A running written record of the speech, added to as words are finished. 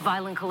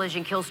Violent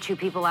collision kills 2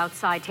 people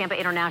outside Tampa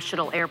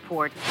International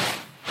Airport.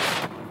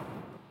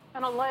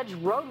 An alleged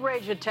road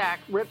rage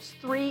attack rips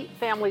 3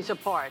 families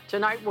apart.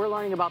 Tonight, we're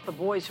learning about the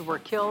boys who were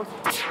killed.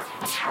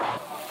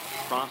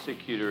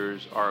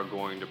 Prosecutors are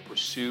going to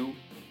pursue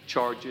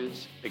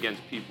charges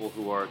against people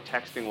who are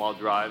texting while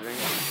driving.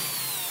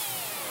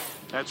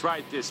 That's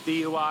right. This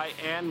DUI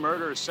and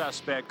murder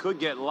suspect could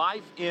get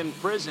life in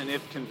prison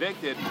if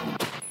convicted.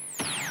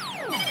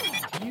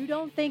 You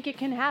don't think it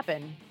can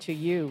happen to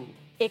you.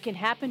 It can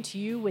happen to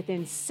you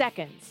within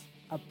seconds,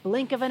 a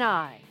blink of an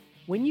eye.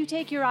 When you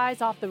take your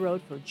eyes off the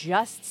road for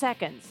just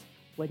seconds,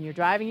 when you're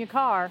driving your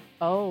car,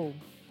 oh,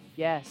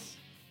 yes,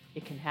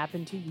 it can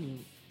happen to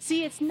you.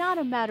 See, it's not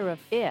a matter of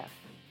if,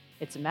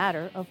 it's a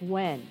matter of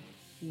when.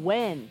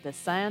 When the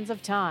sands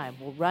of time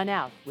will run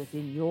out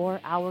within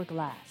your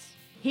hourglass.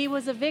 He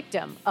was a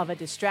victim of a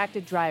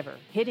distracted driver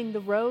hitting the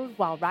road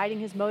while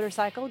riding his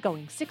motorcycle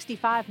going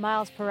 65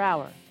 miles per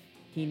hour.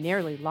 He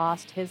nearly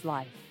lost his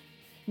life.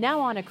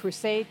 Now on a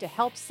crusade to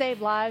help save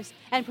lives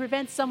and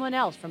prevent someone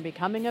else from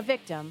becoming a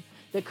victim,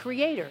 the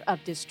creator of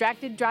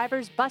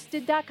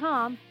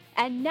DistractedDriversBusted.com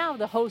and now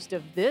the host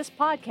of this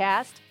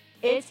podcast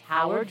is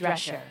Howard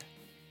Drescher.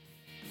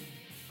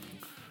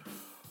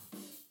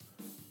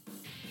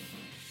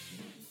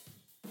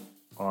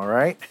 All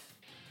right.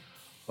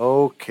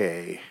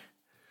 Okay.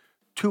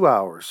 2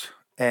 hours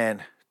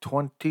and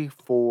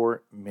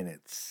 24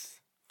 minutes.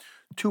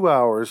 2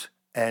 hours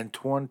and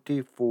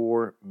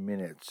 24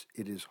 minutes.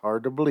 It is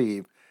hard to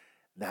believe.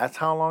 That's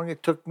how long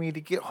it took me to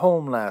get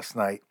home last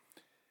night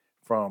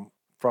from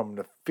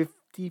the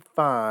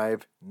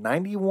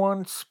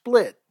 55-91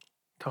 split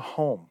to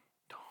home.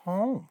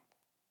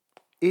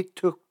 It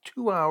took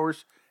 2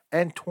 hours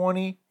and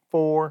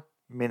 24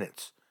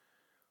 minutes.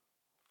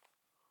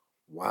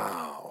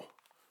 Wow,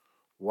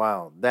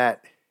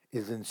 that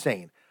is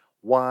insane.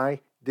 Why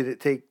did it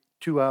take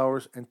 2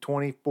 hours and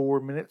 24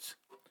 minutes?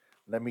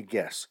 Let me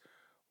guess.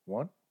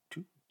 1,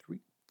 2, 3,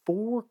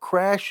 4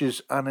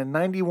 crashes on a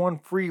 91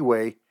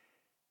 freeway,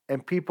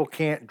 and people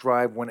can't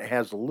drive when it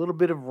has a little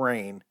bit of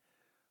rain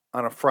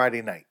on a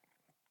Friday night.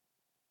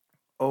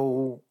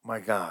 Oh my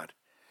God.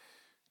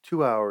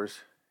 2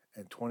 hours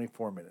and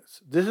 24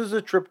 minutes. This is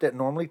a trip that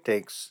normally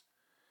takes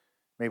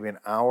maybe an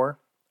hour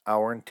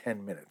and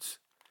 10 minutes.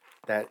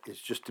 That is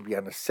just to be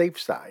on the safe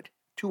side.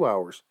 2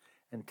 hours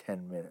and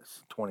 10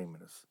 minutes, 20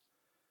 minutes.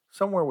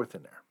 Somewhere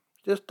within there.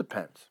 Just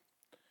depends.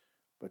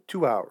 But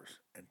 2 hours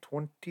and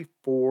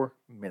 24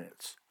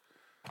 minutes.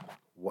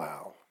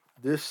 Wow.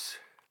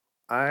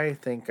 I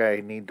think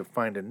I need to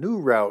find a new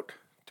route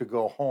to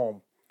go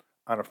home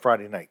on a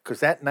Friday night.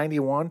 Because that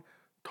 91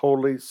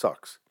 totally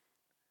sucks.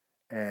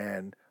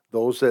 And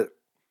those that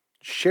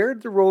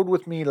shared the road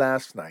with me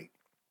last night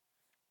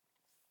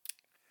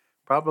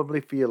probably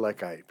feel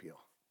like I feel.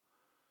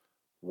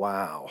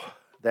 Wow,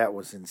 that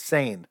was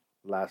insane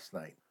last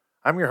night.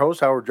 I'm your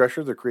host, Howard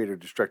Drescher, the creator of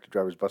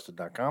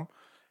DistractedDriversBusted.com,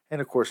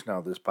 and of course now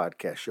this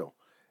podcast show.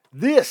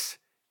 This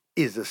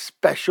is a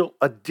special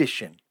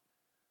edition,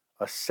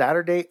 a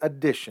Saturday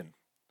edition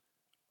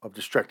of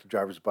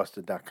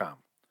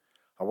DistractedDriversBusted.com.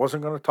 I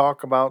wasn't going to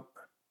talk about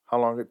how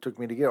long it took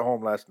me to get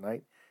home last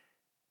night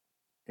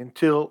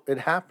until it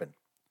happened.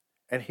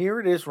 And here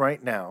it is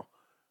right now,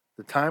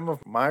 the time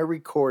of my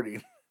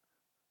recording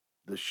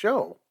the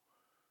show.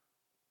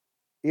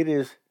 It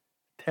is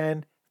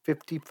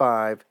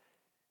 10:55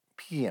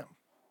 p.m.,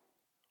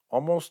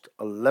 almost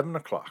 11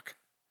 o'clock.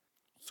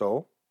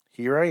 So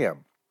here I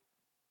am.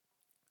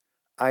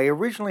 I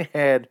originally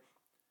had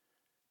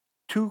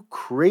two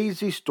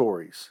crazy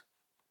stories,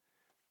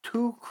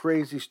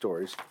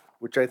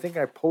 which I think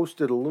I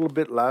posted a little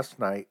bit last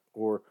night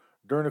or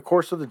during the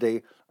course of the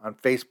day on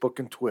Facebook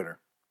and Twitter.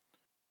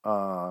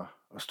 A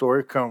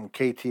story from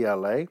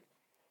KTLA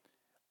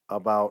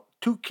about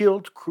 2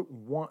 killed,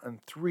 1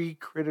 and 3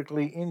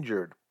 critically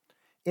injured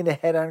in a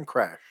head-on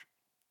crash.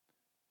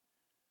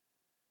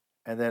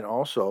 And then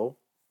also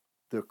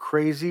the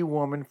crazy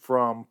woman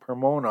from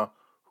Pomona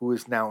who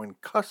is now in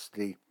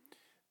custody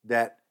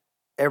that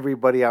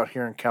everybody out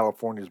here in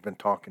California has been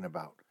talking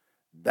about.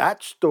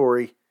 That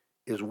story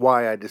is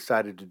why I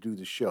decided to do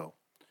the show.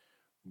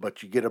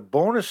 But you get a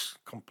bonus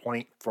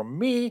complaint from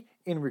me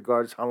in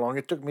regards to how long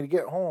it took me to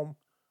get home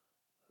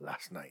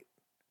last night.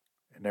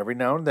 And every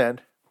now and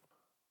then,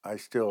 I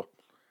still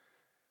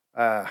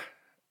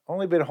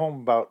only been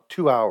home about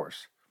 2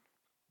 hours.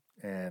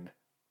 And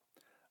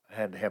I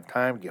had to have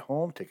time to get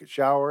home, take a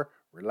shower,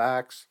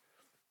 relax,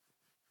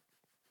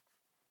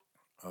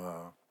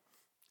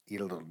 eat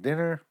a little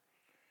dinner.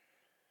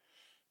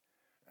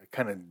 I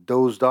kind of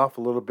dozed off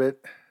a little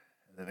bit,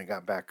 and then I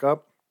got back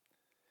up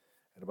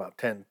at about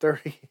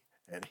 10:30,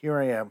 and here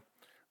I am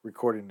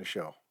recording the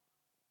show.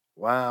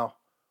 Wow,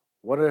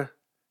 what a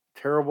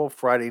terrible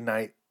Friday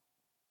night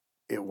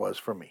it was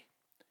for me.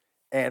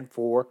 And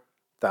for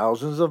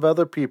thousands of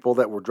other people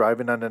that were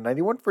driving on the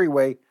 91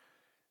 freeway,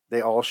 they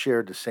all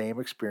shared the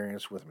same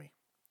experience with me.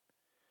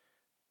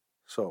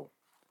 So,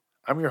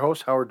 I'm your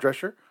host, Howard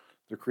Drescher,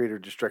 the creator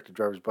of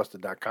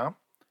DistractedDriversBusted.com.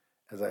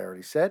 As I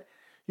already said,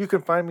 You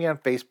can find me on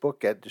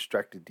Facebook at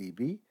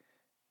DistractedDB,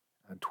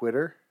 on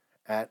Twitter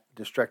at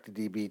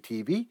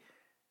DistractedDBTV.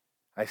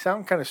 I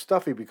sound kind of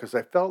stuffy because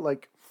I felt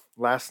like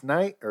last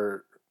night,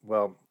 or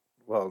well,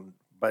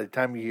 by the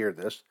time you hear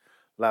this,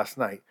 last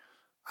night,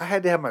 I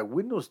had to have my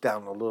windows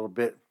down a little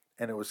bit,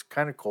 and it was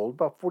kind of cold,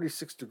 about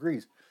 46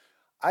 degrees.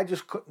 I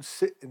just couldn't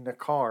sit in the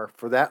car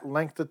for that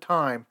length of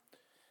time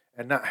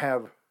and not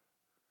have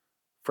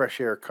fresh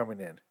air coming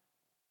in.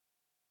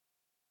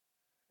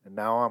 And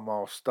now I'm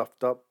all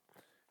stuffed up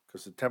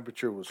because the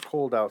temperature was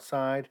cold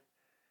outside,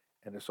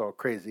 and it's all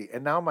crazy.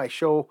 And now my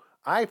show,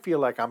 I feel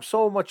like I'm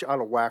so much out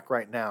of whack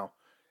right now.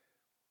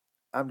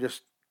 I'm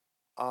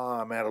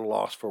at a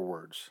loss for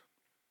words.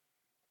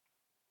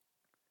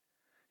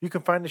 You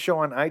can find the show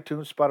on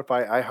iTunes,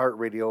 Spotify,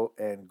 iHeartRadio,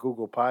 and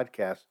Google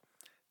Podcasts.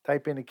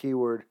 Type in the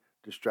keyword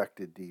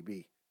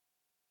DistractedDB.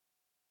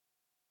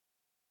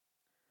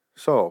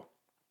 So,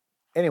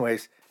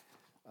 anyways,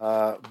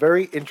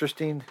 very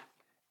interesting.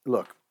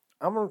 Look,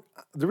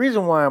 the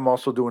reason why I'm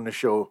also doing the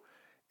show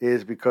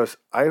is because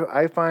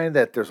I find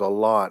that there is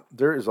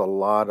a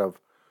lot of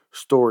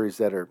stories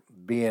that are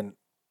being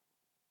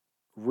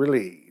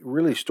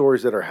really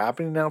stories that are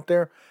happening out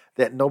there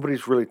that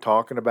nobody's really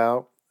talking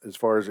about, as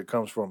far as it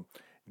comes from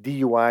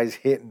DUIs,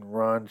 hit and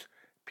runs,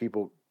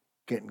 people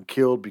getting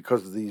killed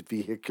because of these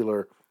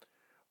vehicular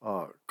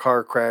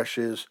car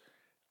crashes,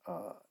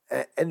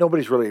 and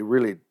nobody's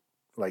really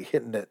like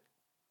hitting it.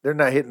 They're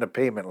not hitting the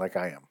pavement like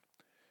I am.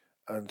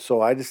 And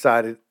so I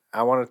decided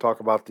I want to talk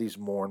about these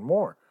more and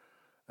more.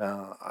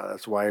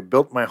 That's why I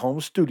built my home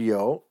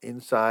studio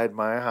inside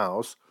my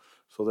house.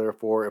 So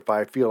therefore, if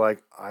I feel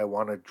like I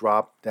want to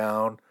drop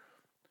down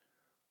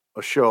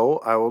a show,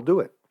 I will do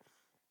it.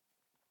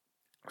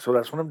 So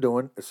that's what I'm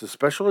doing. It's a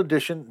special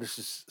edition. This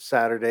is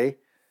Saturday,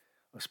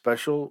 a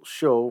special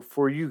show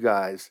for you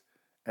guys.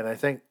 And I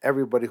thank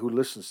everybody who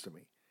listens to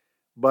me.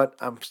 But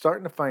I'm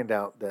starting to find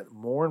out that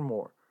more and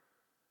more,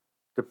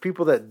 the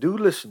people that do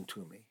listen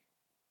to me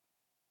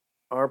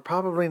are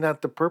probably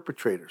not the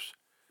perpetrators.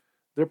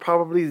 They're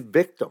probably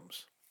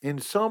victims. In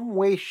some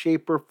way,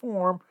 shape, or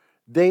form,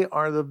 they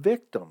are the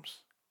victims.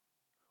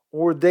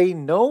 Or they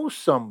know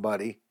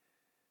somebody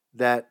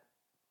that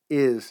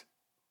is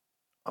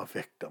a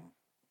victim.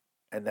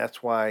 And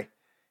that's why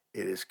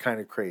it is kind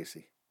of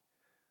crazy.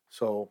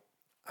 So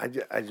I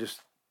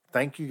just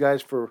thank you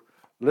guys for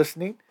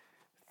listening.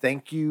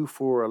 Thank you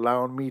for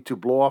allowing me to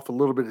blow off a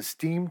little bit of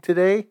steam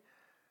today.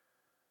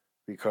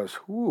 Because,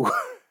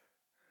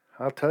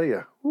 I'll tell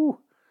you,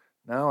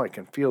 now I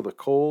can feel the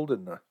cold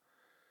and the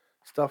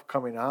stuff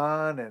coming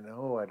on. And,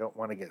 I don't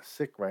want to get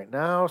sick right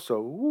now.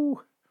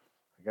 So,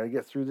 I got to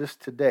get through this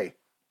today.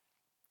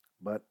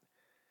 But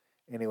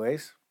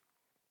anyways,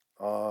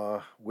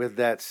 with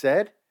that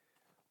said,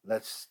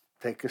 let's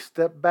take a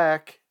step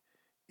back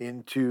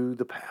into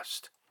the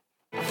past.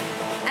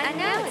 And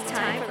now it's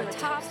time for the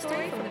top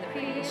story from the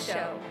previous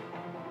show.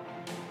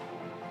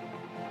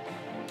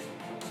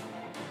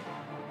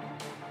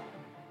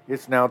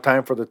 It's now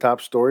time for the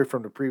top story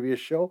from the previous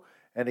show.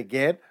 And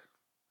again,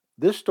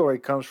 this story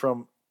comes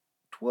from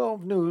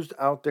 12 News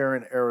out there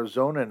in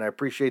Arizona, and I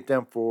appreciate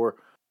them for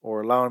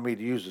allowing me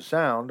to use the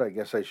sound, I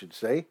guess I should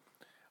say.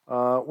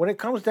 When it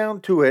comes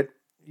down to it,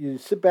 you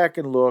sit back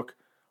and look.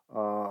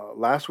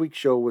 Last week's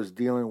show was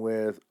dealing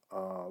with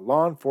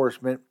law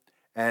enforcement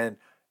and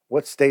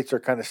what states are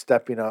kind of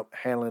stepping up,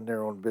 handling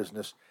their own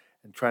business,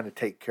 and trying to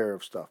take care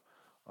of stuff.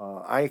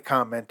 I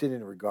commented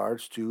in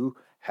regards to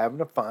having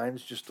the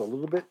fines just a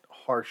little bit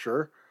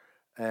harsher,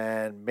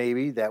 and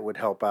maybe that would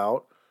help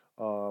out.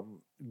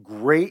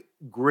 Great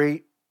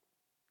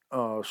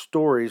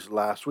stories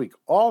last week.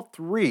 All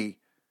three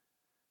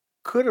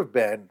could have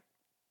been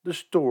the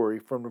story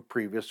from the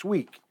previous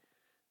week.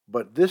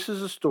 But this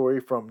is a story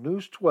from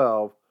News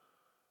 12,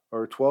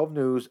 or 12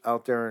 News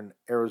out there in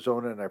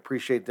Arizona, and I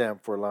appreciate them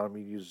for allowing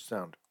me to use the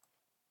sound.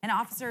 An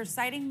officer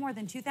citing more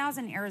than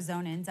 2,000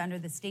 Arizonans under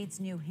the state's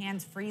new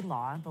hands-free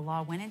law. The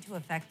law went into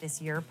effect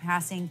this year,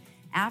 passing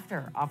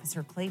after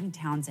Officer Clayton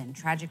Townsend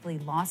tragically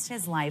lost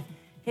his life,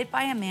 hit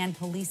by a man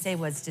police say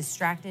was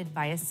distracted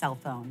by a cell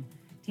phone.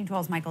 Team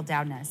 12's Michael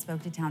Dowdness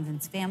spoke to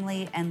Townsend's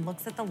family and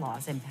looks at the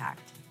law's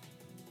impact.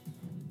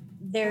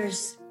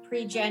 There's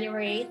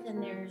pre-January 8th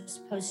and there's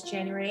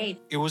post-January 8th.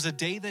 It was a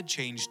day that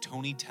changed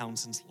Tony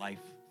Townsend's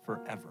life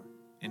forever.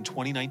 In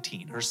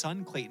 2019, her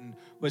son Clayton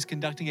was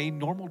conducting a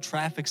normal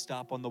traffic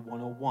stop on the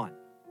 101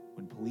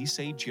 when police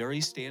say Jerry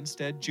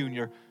Stanstead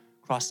Jr.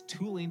 crossed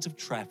two lanes of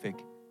traffic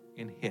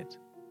and hit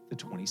the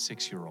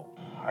 26-year-old.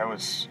 I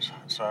was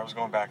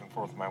going back and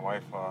forth with my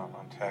wife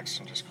on text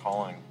and just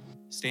calling.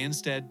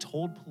 Stanstead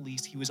told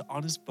police he was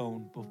on his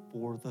phone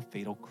before the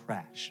fatal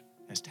crash,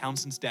 as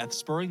Townsend's death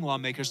spurring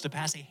lawmakers to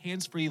pass a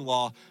hands-free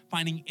law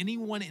fining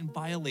anyone in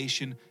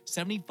violation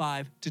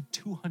 $75 to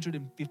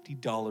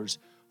 $250,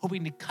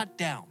 hoping to cut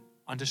down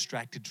on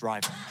distracted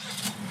driving.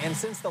 And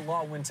since the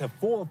law went into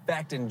full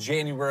effect in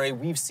January,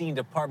 we've seen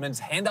departments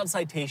hand out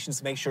citations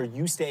to make sure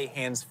you stay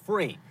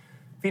hands-free.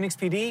 Phoenix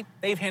PD,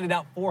 they've handed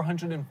out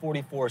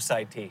 444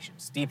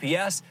 citations.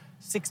 DPS,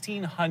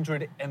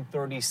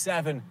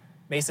 1,637.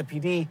 Mesa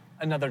PD,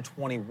 another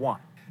 21.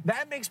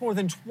 That makes more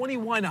than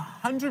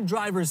 2,100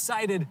 drivers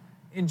cited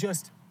in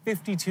just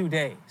 52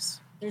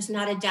 days. There's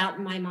not a doubt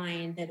in my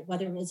mind that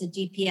whether it was a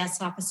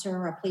DPS officer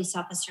or a police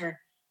officer,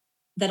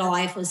 that a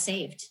life was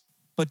saved.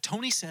 But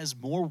Tony says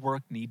more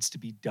work needs to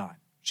be done.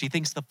 She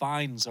thinks the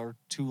fines are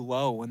too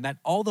low and that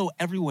although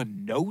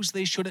everyone knows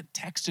they shouldn't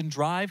text and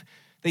drive,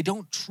 they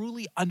don't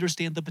truly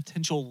understand the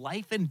potential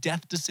life and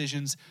death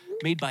decisions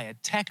made by a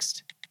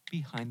text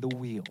behind the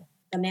wheel.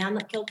 The man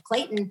that killed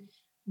Clayton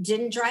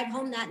didn't drive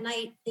home that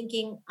night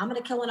thinking, I'm going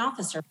to kill an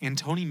officer. And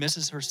Tony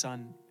misses her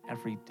son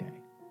every day.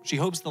 She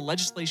hopes the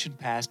legislation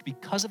passed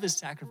because of his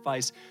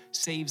sacrifice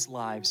saves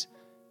lives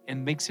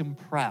and makes him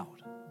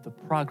proud of the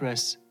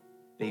progress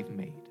they've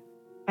made.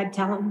 I'd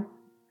tell him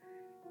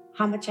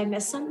how much I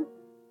miss him,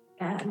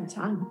 and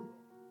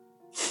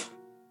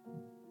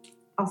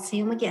I'll see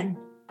him again.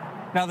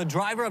 Now, the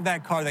driver of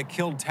that car that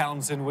killed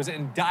Townsend was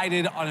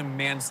indicted on a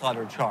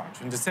manslaughter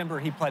charge. In December,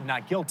 he pled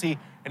not guilty,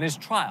 and his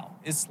trial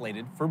is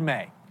slated for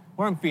May.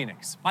 We're in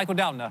Phoenix. Michael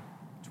Doudna,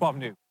 12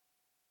 News.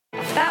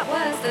 That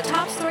was the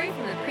top story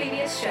from the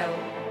previous show.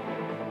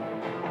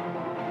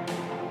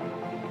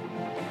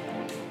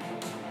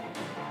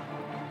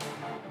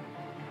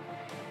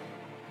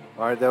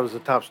 All right, that was the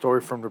top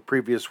story from the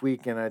previous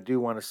week, and I do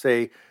want to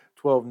say,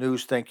 12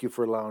 News, thank you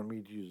for allowing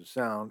me to use the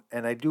sound,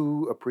 and I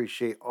do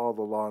appreciate all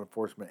the law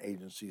enforcement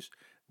agencies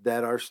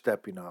that are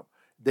stepping up.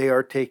 They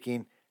are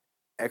taking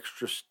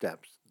extra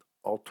steps,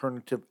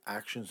 alternative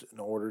actions in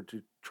order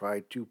to try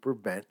to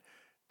prevent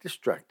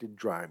distracted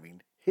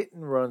driving, hit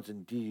and runs,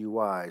 and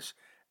DUIs,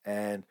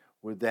 and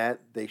with that,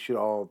 they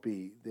all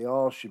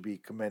should be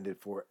commended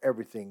for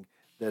everything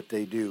that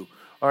they do.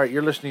 All right,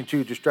 you're listening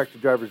to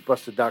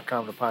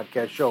DistractedDriversBusted.com, the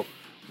podcast show.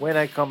 When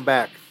I come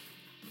back,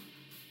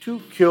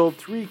 2 killed,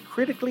 3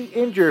 critically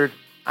injured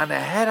on a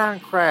head-on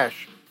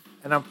crash.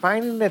 And I'm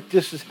finding that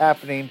this is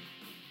happening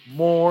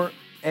more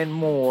and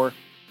more,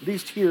 at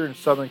least here in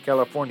Southern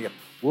California.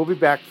 We'll be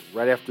back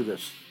right after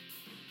this.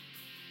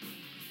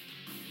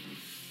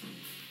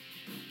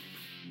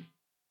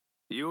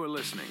 You're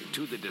listening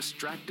to the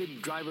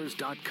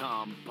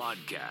DistractedDrivers.com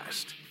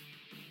podcast.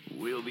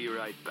 We'll be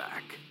right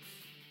back.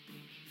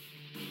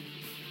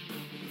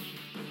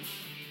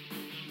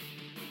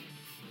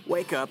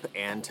 Wake up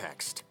and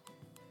text.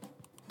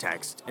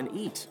 Text and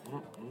eat.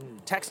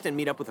 Text and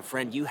meet up with a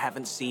friend you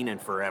haven't seen in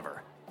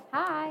forever.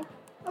 Hi.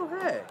 Oh,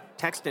 hey.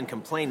 Text and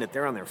complain that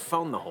they're on their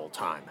phone the whole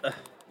time.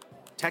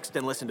 Text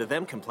and listen to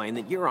them complain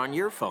that you're on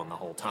your phone the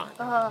whole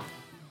time.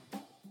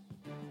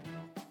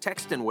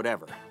 Text and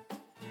whatever.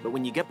 But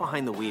when you get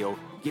behind the wheel,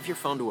 give your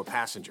phone to a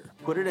passenger.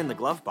 Put it in the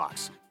glove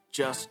box.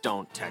 Just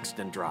don't text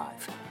and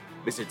drive.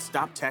 Visit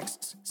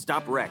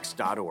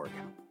StopTextsStopWrecks.org.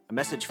 A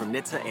message from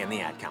NHTSA and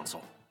the Ad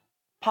Council.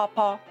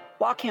 Papa,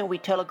 why can't we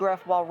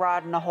telegraph while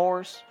riding a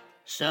horse?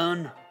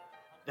 Son,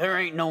 there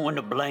ain't no one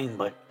to blame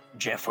but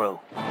Jeffro.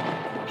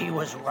 He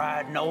was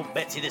riding old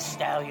Betsy the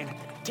Stallion,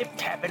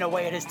 tip-tapping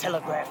away at his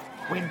telegraph,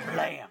 when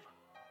blam,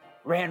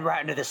 ran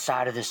right into the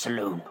side of the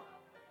saloon.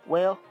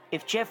 Well,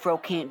 if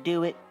Jeffro can't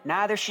do it,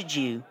 neither should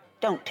you.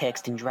 Don't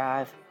text and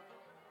drive.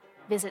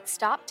 Visit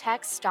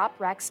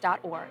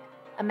StopTextsStopWrecks.org.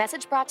 A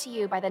message brought to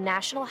you by the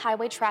National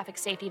Highway Traffic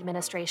Safety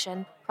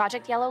Administration,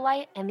 Project Yellow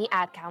Light, and the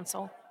Ad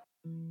Council.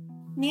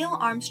 Neil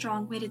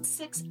Armstrong waited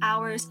 6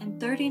 hours and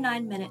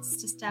 39 minutes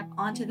to step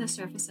onto the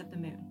surface of the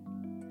moon.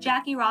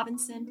 Jackie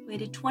Robinson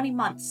waited 20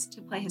 months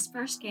to play his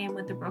first game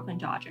with the Brooklyn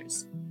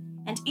Dodgers.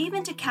 And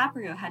even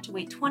DiCaprio had to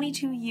wait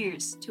 22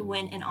 years to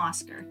win an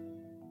Oscar.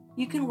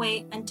 You can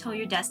wait until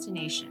your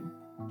destination.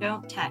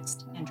 Don't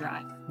text and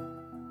drive.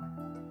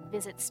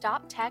 Visit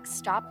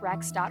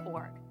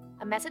StopTextsStopWrecks.org.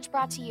 A message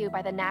brought to you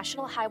by the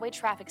National Highway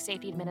Traffic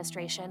Safety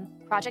Administration,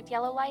 Project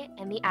Yellow Light,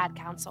 and the Ad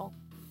Council.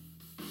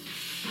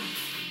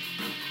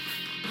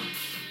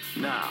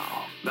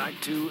 Now, back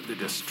to the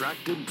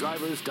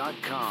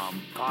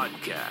DistractedDrivers.com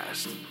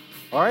podcast.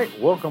 All right,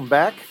 welcome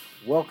back.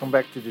 Welcome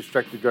back to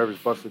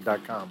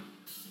DistractedDriversBusted.com,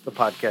 the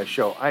podcast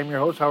show. I'm your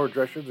host, Howard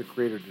Drescher, the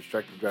creator of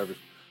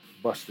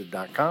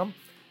DistractedDriversBusted.com,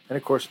 and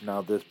of course,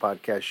 now this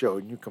podcast show.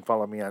 And you can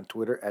follow me on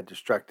Twitter at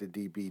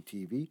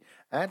DistractedDBTV,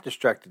 at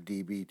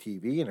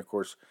DistractedDBTV, and of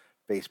course,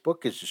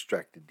 Facebook is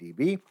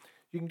DistractedDB.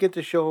 You can get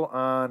the show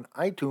on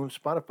iTunes,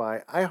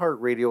 Spotify,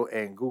 iHeartRadio,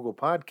 and Google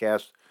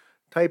Podcasts.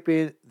 Type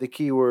in the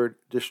keyword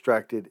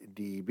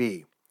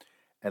DistractedDB.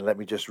 And let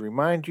me just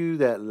remind you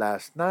that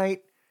last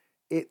night,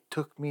 it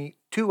took me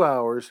 2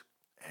 hours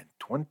and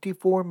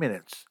 24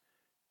 minutes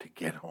to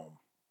get home.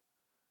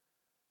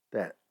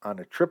 That on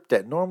a trip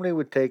that normally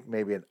would take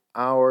maybe an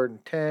hour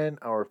and 10,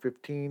 hour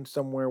 15,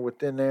 somewhere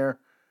within there,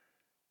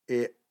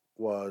 it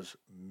was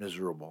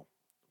miserable.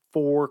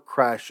 4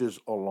 crashes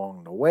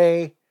along the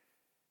way.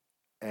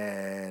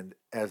 And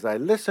as I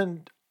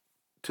listened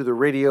to the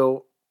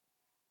radio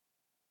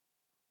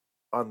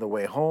on the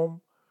way home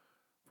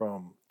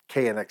from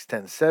KNX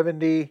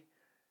 1070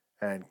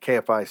 and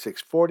KFI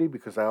 640,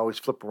 because I always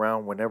flip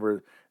around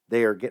whenever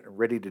they are getting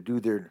ready to do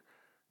their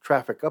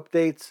traffic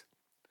updates,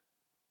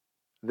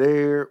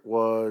 there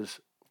was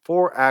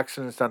 4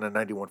 accidents on the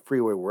 91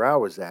 freeway where I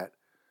was at,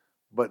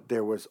 but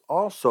there was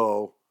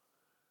also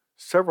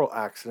several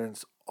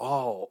accidents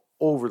all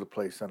over the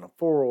place on the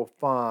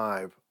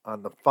 405,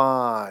 on the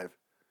 5,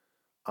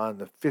 on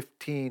the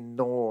 15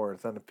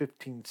 north, on the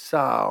 15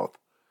 south.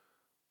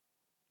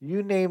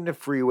 You name the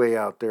freeway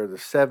out there, the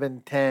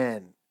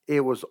 710,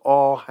 it was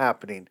all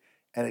happening.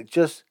 And it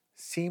just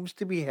seems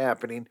to be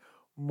happening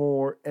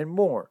more and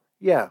more.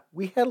 Yeah,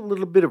 we had a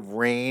little bit of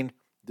rain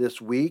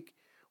this week.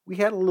 We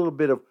had a little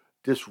bit of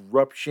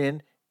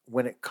disruption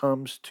when it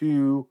comes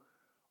to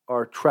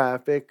our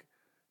traffic.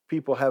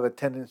 People have a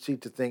tendency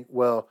to think,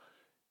 well,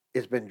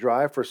 it's been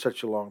dry for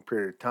such a long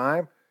period of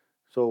time,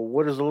 so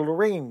what is a little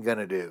rain going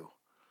to do?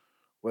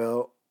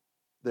 Well,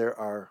 there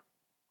are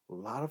a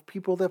lot of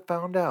people that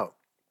found out,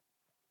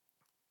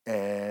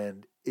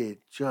 and it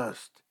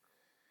just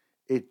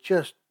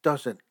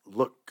doesn't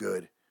look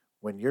good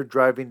when you're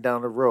driving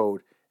down the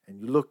road and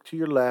you look to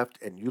your left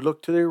and you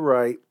look to the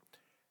right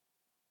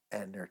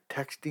and they're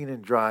texting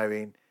and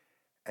driving,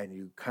 and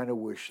you kind of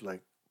wish,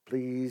 like,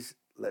 please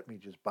let me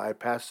just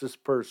bypass this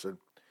person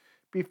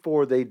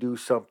before they do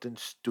something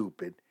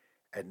stupid.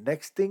 And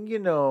next thing you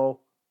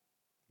know,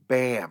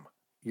 bam,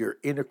 you're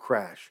in a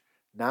crash.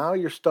 Now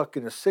you're stuck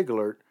in a SIG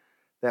alert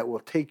that will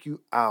take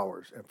you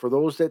hours. And for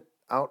those that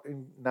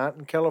not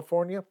in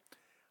California,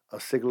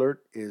 a SIG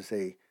alert is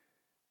a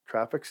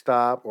traffic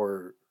stop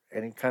or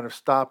any kind of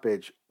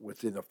stoppage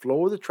within the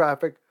flow of the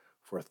traffic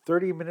for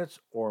 30 minutes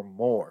or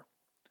more.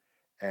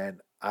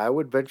 And I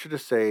would venture to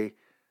say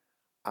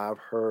I've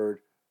heard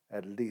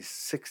at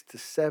least 6 to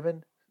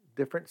 7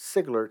 different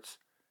SIG alerts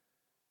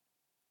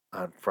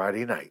on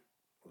Friday night,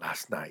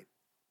 last night.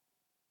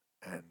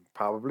 And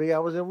probably I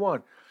was in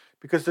one.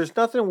 Because there's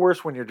nothing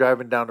worse when you're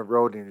driving down the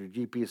road and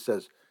your GPS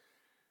says,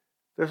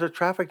 there's a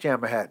traffic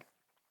jam ahead.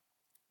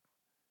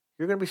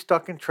 You're going to be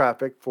stuck in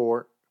traffic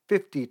for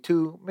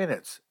 52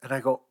 minutes. And I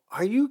go,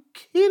 are you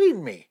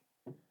kidding me?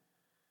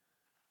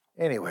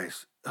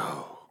 Anyways,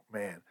 oh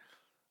man.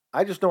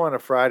 I just know on a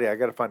Friday I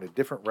got to find a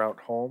different route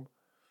home.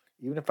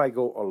 Even if I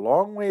go a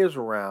long ways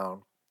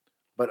around,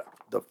 but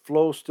the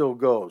flow still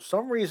goes.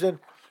 Some reason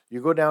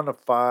you go down to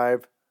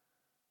 5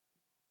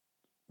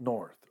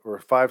 north or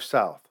 5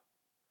 south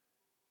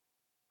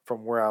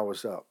from where I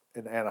was up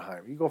in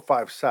Anaheim. You go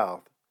 5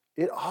 south,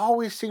 it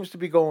always seems to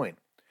be going.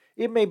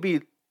 It may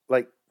be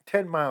like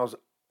 10 miles,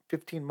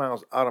 15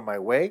 miles out of my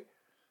way,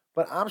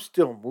 but I'm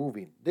still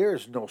moving.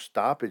 There's no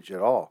stoppage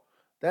at all.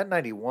 That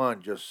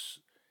 91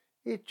 just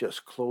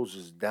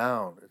closes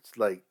down. It's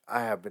like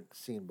I haven't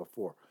seen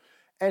before.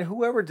 And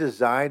whoever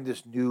designed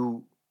this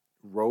new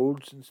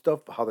roads and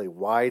stuff, how they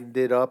widened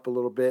it up a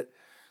little bit,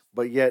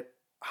 but yet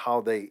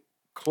how they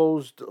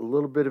closed a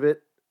little bit of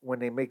it when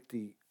they make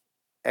the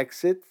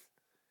exits.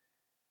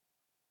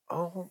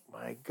 Oh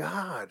my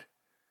God.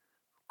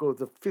 Go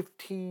the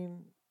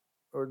 15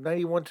 or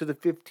 91 to the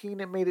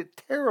 15, it made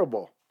it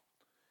terrible.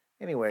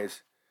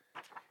 Anyways,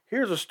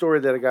 here's a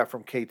story that I got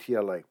from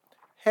KTLA.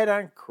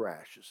 Head-on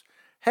crashes.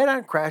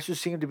 Head-on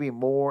crashes seem to be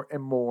more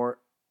and more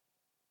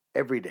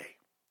every day.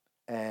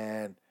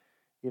 And,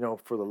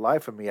 for the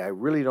life of me, I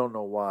really don't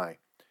know why.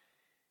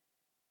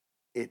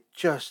 It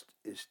just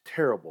is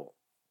terrible.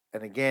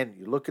 And again,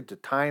 you look at the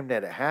time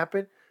that it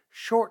happened,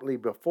 shortly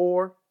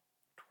before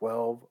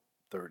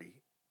 12:30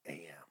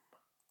 a.m.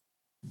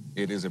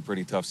 It is a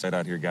pretty tough set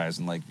out here, guys,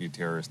 in Lakeview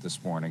Terrace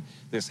this morning.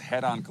 This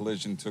head-on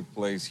collision took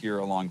place here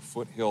along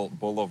Foothill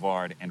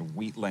Boulevard and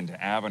Wheatland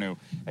Avenue.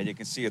 And you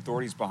can see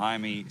authorities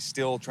behind me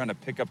still trying to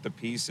pick up the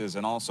pieces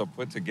and also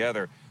put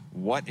together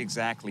what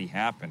exactly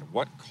happened.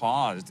 What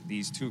caused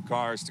these two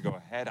cars to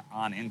go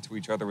head-on into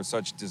each other with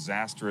such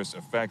disastrous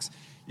effects?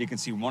 You can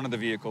see one of the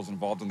vehicles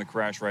involved in the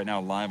crash right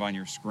now live on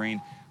your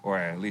screen, or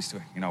at least,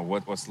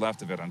 what's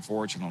left of it,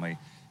 unfortunately.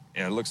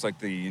 It looks like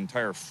the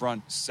entire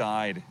front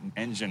side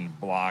engine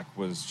block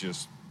was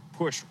just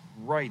pushed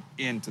right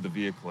into the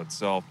vehicle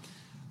itself.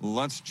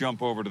 Let's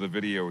jump over to the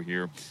video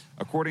here.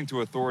 According to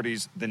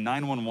authorities, the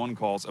 911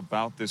 calls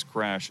about this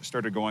crash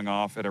started going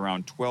off at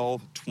around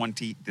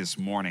 12:20 this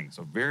morning,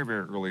 so very,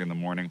 very early in the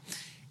morning.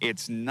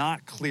 It's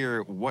not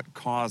clear what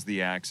caused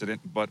the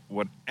accident, but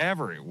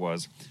whatever it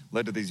was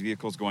led to these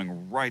vehicles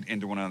going right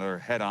into one another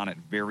head-on at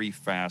very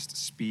fast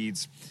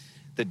speeds.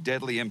 The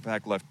deadly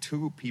impact left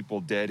 2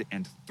 people dead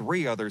and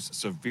 3 others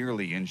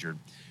severely injured.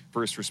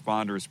 First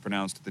responders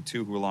pronounced the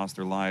 2 who lost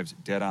their lives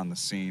dead on the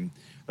scene.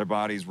 Their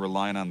bodies were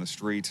lying on the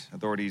street.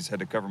 Authorities had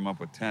to cover them up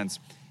with tents.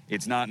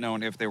 It's not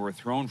known if they were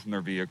thrown from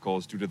their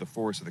vehicles due to the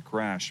force of the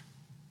crash.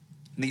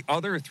 The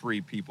other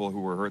 3 people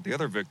who were hurt, the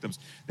other victims,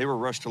 they were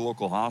rushed to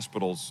local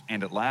hospitals,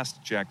 and at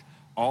last checked,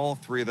 all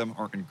 3 of them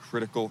are in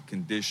critical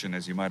condition,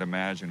 as you might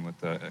imagine,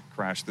 with a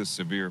crash this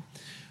severe.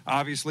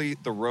 Obviously,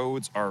 the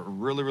roads are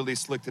really, really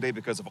slick today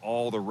because of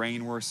all the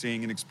rain we're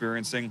seeing and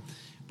experiencing,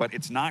 but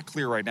it's not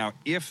clear right now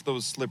if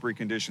those slippery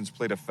conditions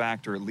played a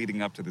factor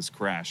leading up to this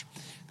crash.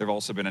 There have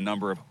also been a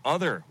number of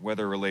other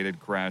weather-related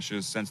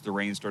crashes since the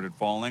rain started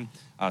falling,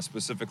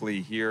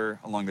 specifically here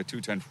along the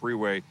 210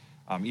 freeway.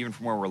 Even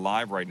from where we're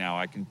live right now,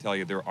 I can tell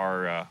you there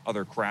are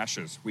other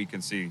crashes we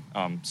can see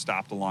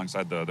stopped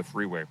alongside the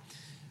freeway.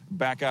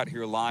 Back out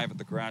here live at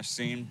the crash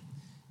scene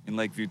in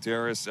Lakeview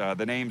Terrace.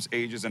 The names,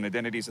 ages, and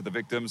identities of the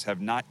victims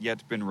have not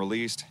yet been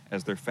released,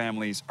 as their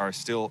families are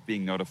still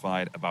being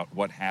notified about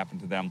what happened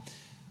to them.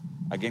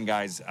 Again,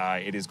 guys,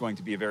 it is going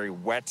to be a very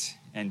wet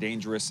and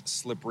dangerous,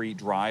 slippery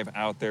drive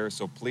out there,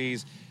 so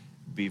please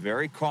be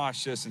very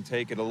cautious and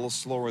take it a little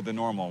slower than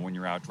normal when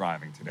you're out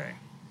driving today.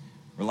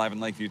 We're live in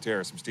Lakeview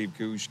Terrace. I'm Steve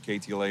Cooge,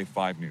 KTLA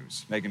 5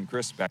 News. Megan,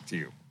 Chris, back to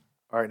you.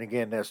 All right, and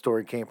again, that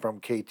story came from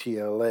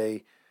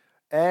KTLA.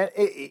 And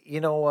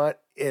you know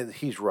what?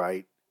 He's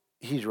right.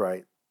 He's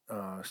right.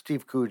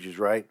 Steve Cooge is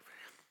right.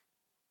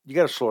 You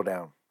got to slow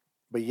down.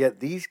 But yet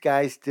these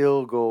guys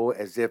still go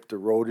as if the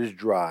road is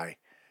dry.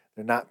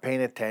 They're not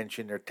paying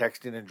attention. They're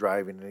texting and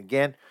driving. And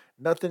again,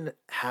 nothing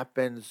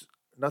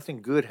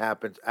good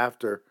happens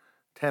after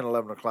 10,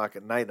 11 o'clock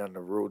at night on the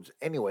roads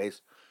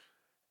anyways.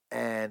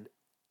 And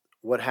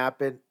what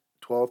happened,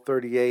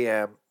 12:30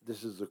 a.m.,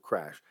 this is a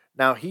crash.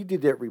 Now, he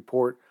did that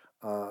report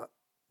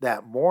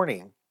that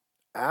morning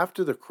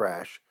after the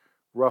crash,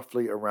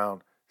 roughly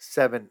around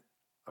 7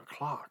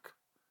 o'clock.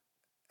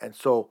 And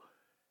so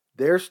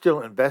they're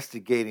still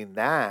investigating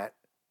that.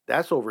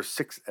 That's over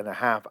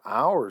 6.5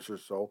 hours or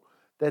so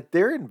that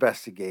they're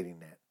investigating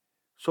that.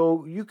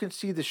 So you can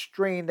see the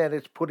strain that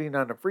it's putting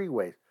on the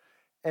freeways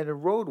and the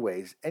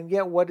roadways. And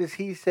yet what is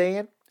he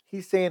saying?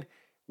 He's saying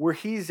where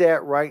he's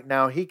at right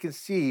now, he can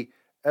see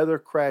other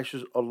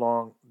crashes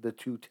along the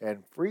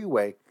 210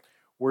 freeway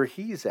where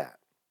he's at.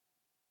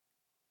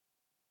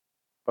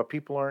 But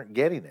people aren't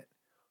getting it.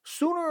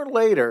 Sooner or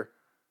later,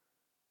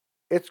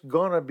 it's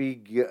going to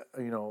be,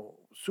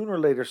 sooner or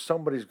later,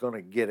 somebody's going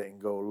to get it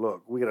and go,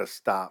 look, we got to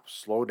stop,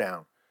 slow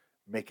down,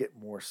 make it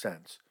more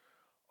sense.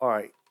 All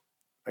right.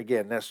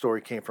 Again, that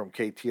story came from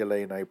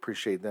KTLA, and I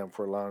appreciate them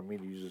for allowing me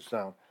to use the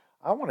sound.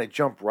 I want to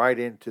jump right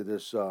into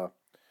this.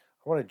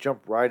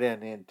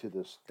 Into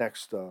this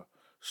next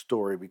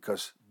story,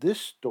 because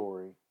this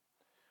story,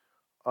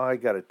 I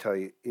got to tell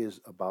you, is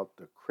about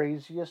the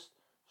craziest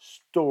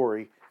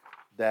story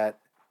that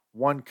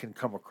one can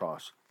come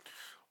across.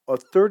 A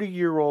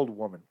 30-year-old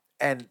woman,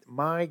 and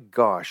my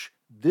gosh,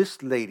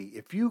 this lady,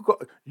 if you go,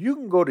 you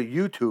can go to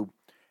YouTube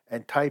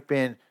and type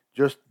in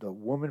just the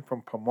woman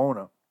from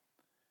Pomona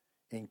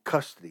in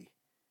custody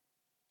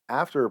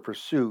after a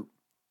pursuit,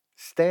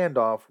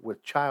 standoff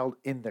with child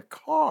in the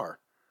car.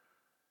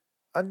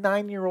 A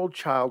 9-year-old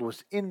child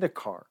was in the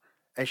car,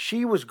 and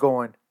she was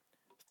going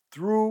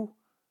through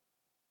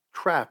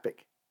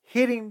traffic,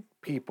 hitting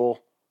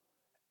people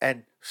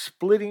and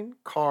splitting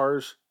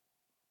cars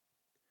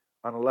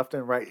on the left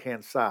and right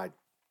hand side,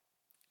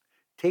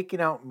 taking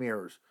out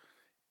mirrors,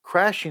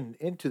 crashing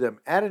into them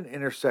at an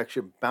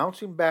intersection,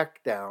 bouncing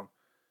back down,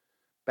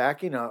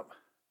 backing up,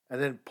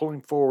 and then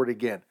pulling forward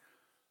again.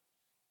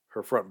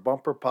 Her front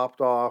bumper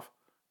popped off,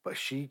 but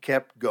she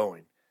kept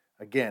going.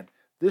 Again,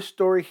 this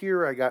story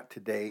here I got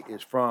today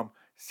is from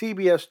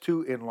CBS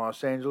 2 in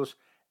Los Angeles,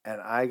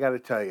 and I got to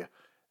tell you,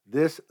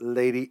 this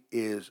lady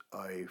is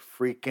a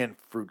freaking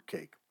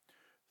fruitcake.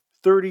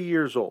 30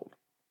 years old.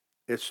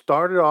 It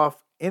started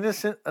off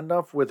innocent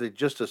enough with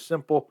just a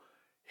simple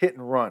hit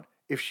and run.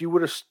 If she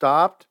would have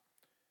stopped,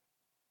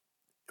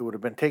 it would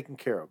have been taken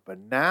care of. But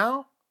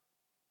now,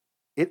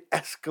 it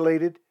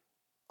escalated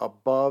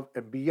above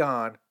and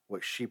beyond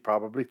what she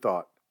probably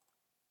thought.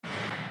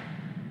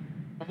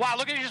 Wow,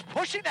 look at you just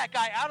pushing that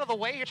guy out of the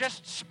way. You're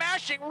just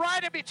smashing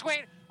right in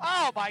between.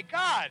 Oh, my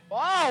God.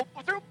 Oh,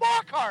 through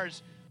more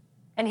cars.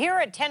 And here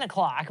at 10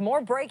 o'clock,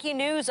 more breaking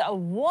news. A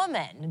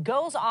woman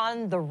goes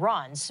on the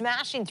run,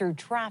 smashing through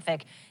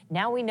traffic.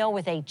 Now we know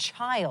with a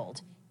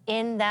child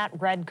in that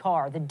red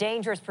car. The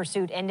dangerous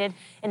pursuit ended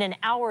in an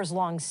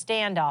hours-long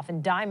standoff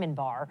in Diamond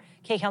Bar.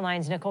 KCAL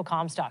 9's Nicole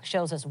Comstock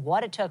shows us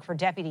what it took for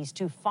deputies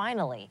to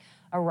finally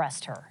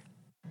arrest her.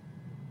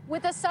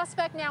 With the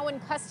suspect now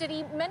in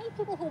custody, many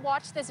people who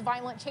watched this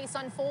violent chase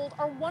unfold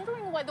are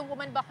wondering why the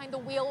woman behind the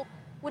wheel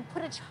would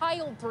put a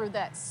child through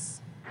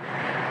this.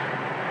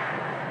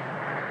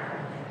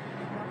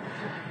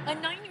 A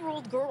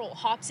 9-year-old girl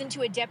hops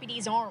into a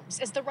deputy's arms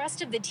as the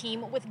rest of the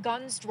team, with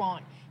guns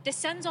drawn,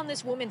 descends on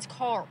this woman's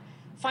car.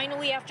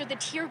 Finally, after the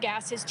tear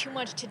gas is too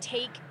much to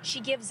take, she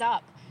gives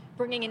up,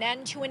 bringing an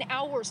end to an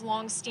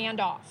hours-long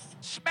standoff.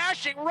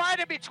 Smashing right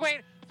in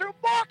between through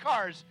more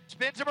cars.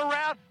 Spins him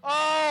around.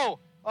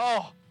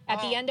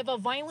 At the end of a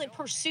violent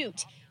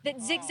pursuit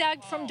that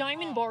zigzagged from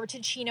Diamond Bar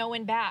to Chino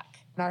and back.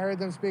 I heard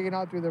them speaking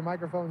out through their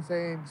microphone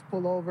saying,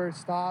 pull over,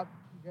 stop.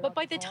 But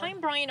by the time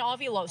Brian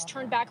Avilos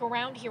turned back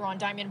around here on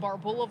Diamond Bar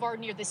Boulevard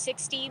near the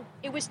 60,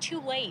 it was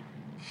too late.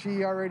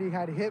 She already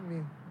had hit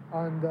me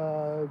on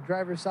the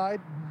driver's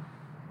side,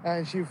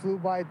 and she flew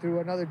by through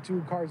another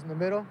 2 cars in the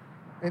middle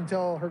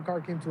until her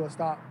car came to a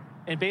stop.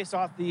 And based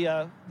off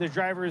the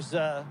driver's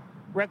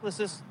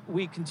recklessness,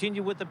 we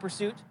continue with the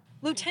pursuit.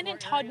 Lieutenant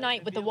Todd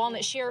Knight with the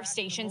Walnut Sheriff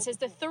Station says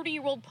the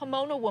 30-year-old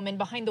Pomona woman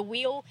behind the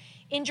wheel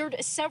injured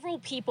several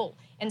people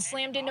and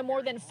slammed into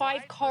more than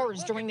 5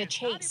 cars during the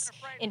chase.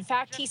 In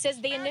fact, he says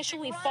they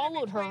initially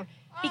followed her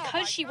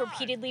because she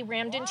repeatedly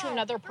rammed into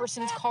another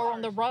person's car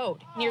on the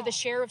road near the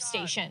sheriff's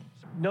station.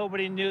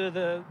 Nobody knew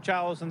the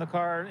child was in the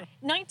car.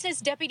 Knight says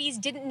deputies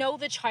didn't know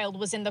the child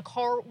was in the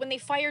car when they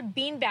fired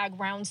beanbag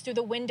rounds through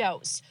the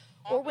windows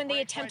or when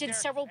they attempted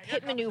several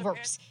pit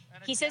maneuvers.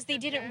 He says they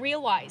didn't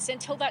realize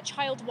until that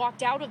child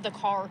walked out of the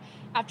car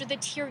after the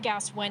tear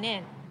gas went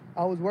in.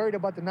 I was worried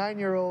about the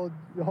 9-year-old.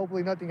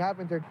 Hopefully nothing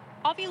happened to her.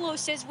 Avilo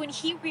says when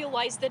he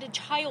realized that a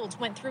child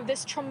went through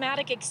this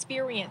traumatic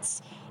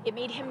experience, it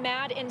made him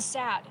mad and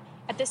sad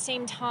at the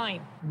same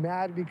time.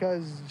 Mad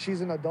because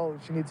she's an adult.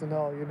 She needs to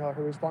know,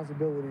 her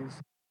responsibilities.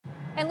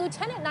 And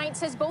Lieutenant Knight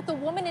says both the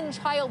woman and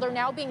child are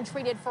now being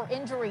treated for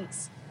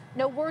injuries.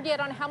 No word yet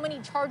on how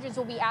many charges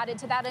will be added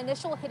to that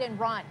initial hit and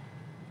run.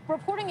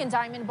 Reporting in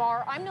Diamond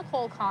Bar, I'm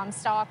Nicole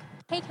Comstock,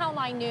 KCAL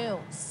 9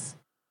 News.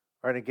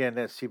 All right, again,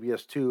 that's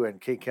CBS 2 and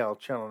KCAL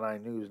Channel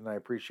 9 News, and I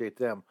appreciate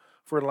them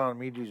for allowing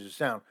me to use the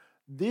sound.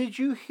 Did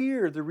you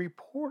hear the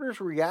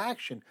reporter's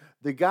reaction?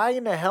 The guy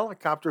in the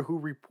helicopter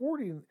who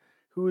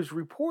is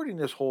reporting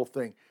this whole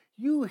thing.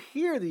 You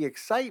hear the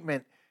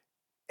excitement,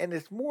 and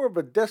it's more of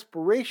a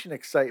desperation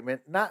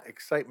excitement, not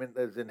excitement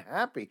as in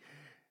happy.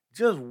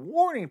 Just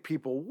warning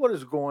people what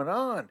is going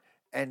on.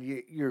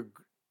 And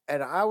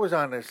I was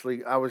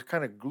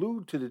kind of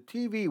glued to the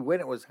TV when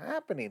it was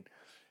happening.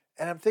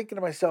 And I'm thinking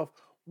to myself,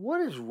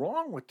 what is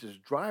wrong with this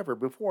driver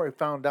before I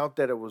found out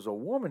that it was a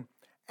woman?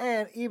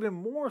 And even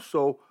more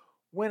so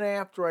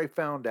after I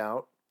found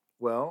out,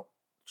 well,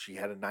 she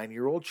had a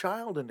 9-year-old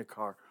child in the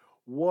car.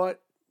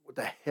 What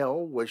the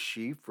hell was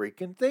she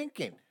freaking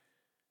thinking?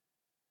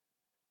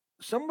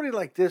 Somebody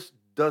like this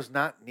does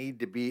not need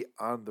to be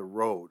on the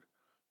road.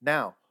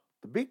 Now,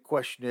 the big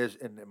question is,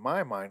 in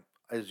my mind,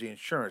 is the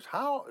insurance.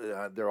 How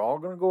they're all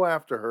going to go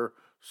after her,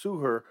 sue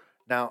her.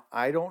 Now,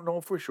 I don't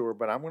know for sure,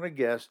 but I'm going to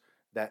guess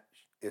that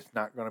it's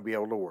not going to be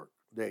able to work.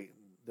 They're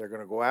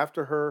going to go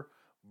after her,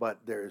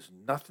 but there is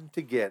nothing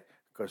to get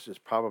because it's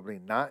probably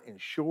not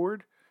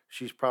insured.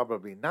 She's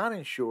probably not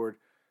insured,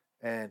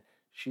 and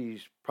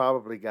she's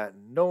probably got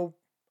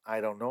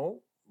I don't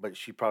know, but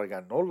she probably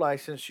got no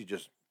license. She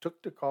just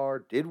took the car,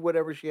 did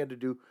whatever she had to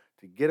do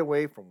to get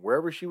away from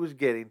wherever she was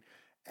getting,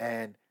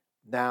 and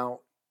now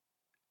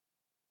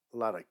a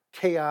lot of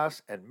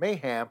chaos and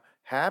mayhem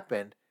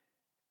happened,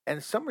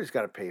 and somebody's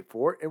got to pay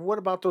for it. And what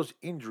about those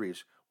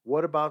injuries?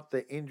 What about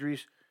the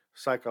injuries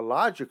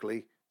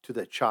psychologically to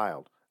the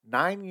child?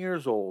 9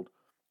 years old.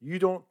 You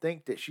don't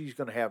think that she's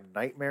going to have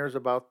nightmares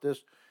about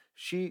this?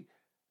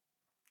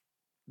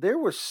 There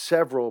were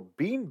several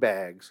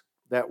beanbags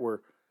that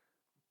were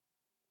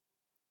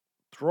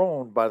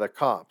thrown by the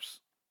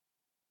cops,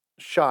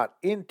 shot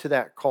into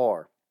that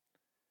car.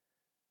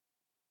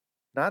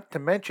 Not to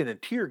mention a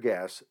tear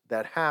gas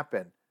that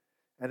happened.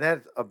 And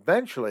that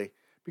eventually,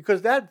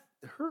 because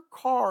her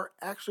car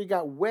actually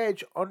got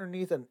wedged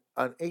underneath an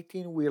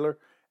 18-wheeler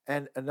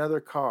and another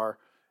car,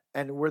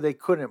 and where they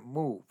couldn't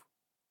move.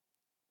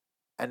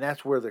 And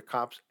that's where the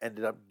cops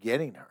ended up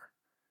getting her.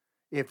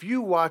 If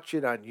you watch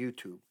it on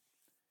YouTube,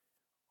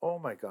 oh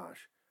my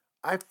gosh,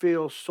 I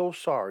feel so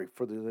sorry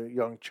for the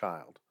young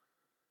child.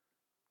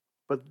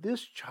 But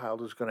this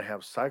child is going to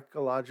have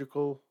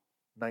psychological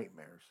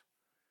nightmares.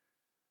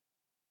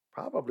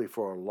 Probably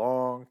for a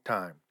long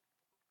time.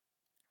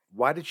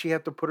 Why did she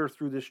have to put her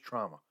through this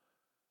trauma?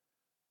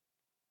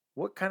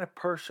 What kind of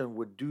person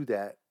would do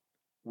that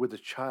with a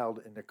child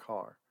in the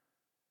car?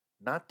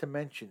 Not to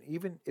mention,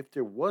 even if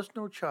there was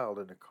no child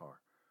in the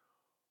car,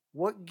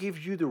 what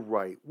gives you the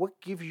right,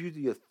 what gives you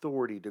the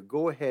authority to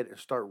go ahead and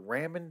start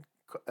ramming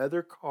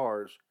other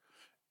cars,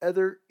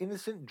 other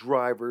innocent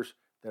drivers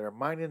that are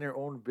minding their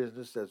own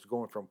business that's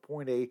going from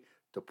point A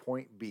to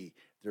point B?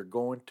 They're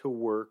going to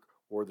work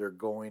or they're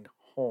going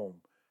home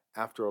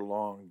after a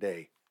long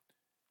day.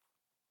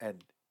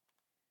 And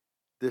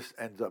this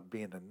ends up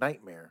being a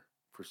nightmare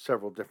for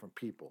several different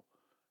people.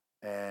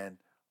 And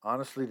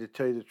honestly, to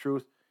tell you the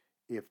truth,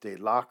 if they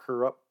lock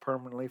her up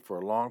permanently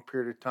for a long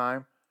period of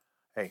time,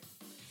 hey,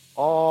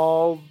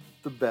 all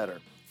the better.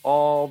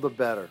 All the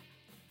better.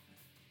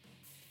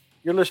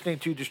 You're listening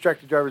to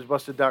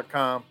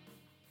DistractedDriversBusted.com.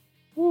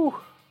 Woo!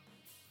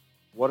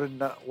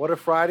 What a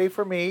Friday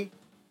for me.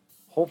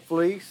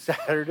 Hopefully,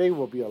 Saturday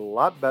will be a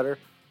lot better.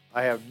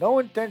 I have no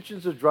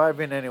intentions of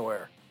driving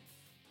anywhere.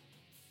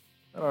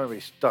 I don't want to be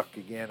stuck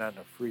again on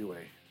the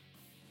freeway.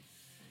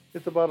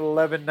 It's about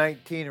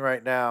 11:19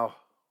 right now.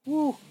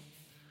 Woo!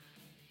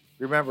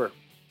 Remember,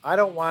 I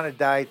don't want to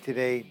die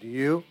today, do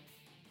you?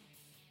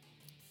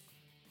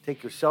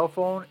 Take your cell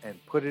phone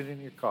and put it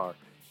in your car.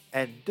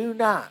 And do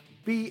not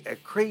be a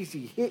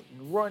crazy hit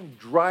and run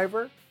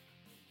driver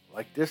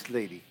like this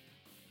lady.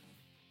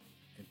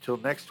 Until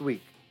next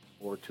week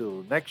or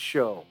till the next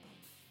show,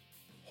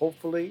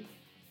 hopefully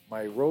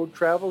my road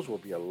travels will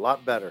be a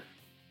lot better.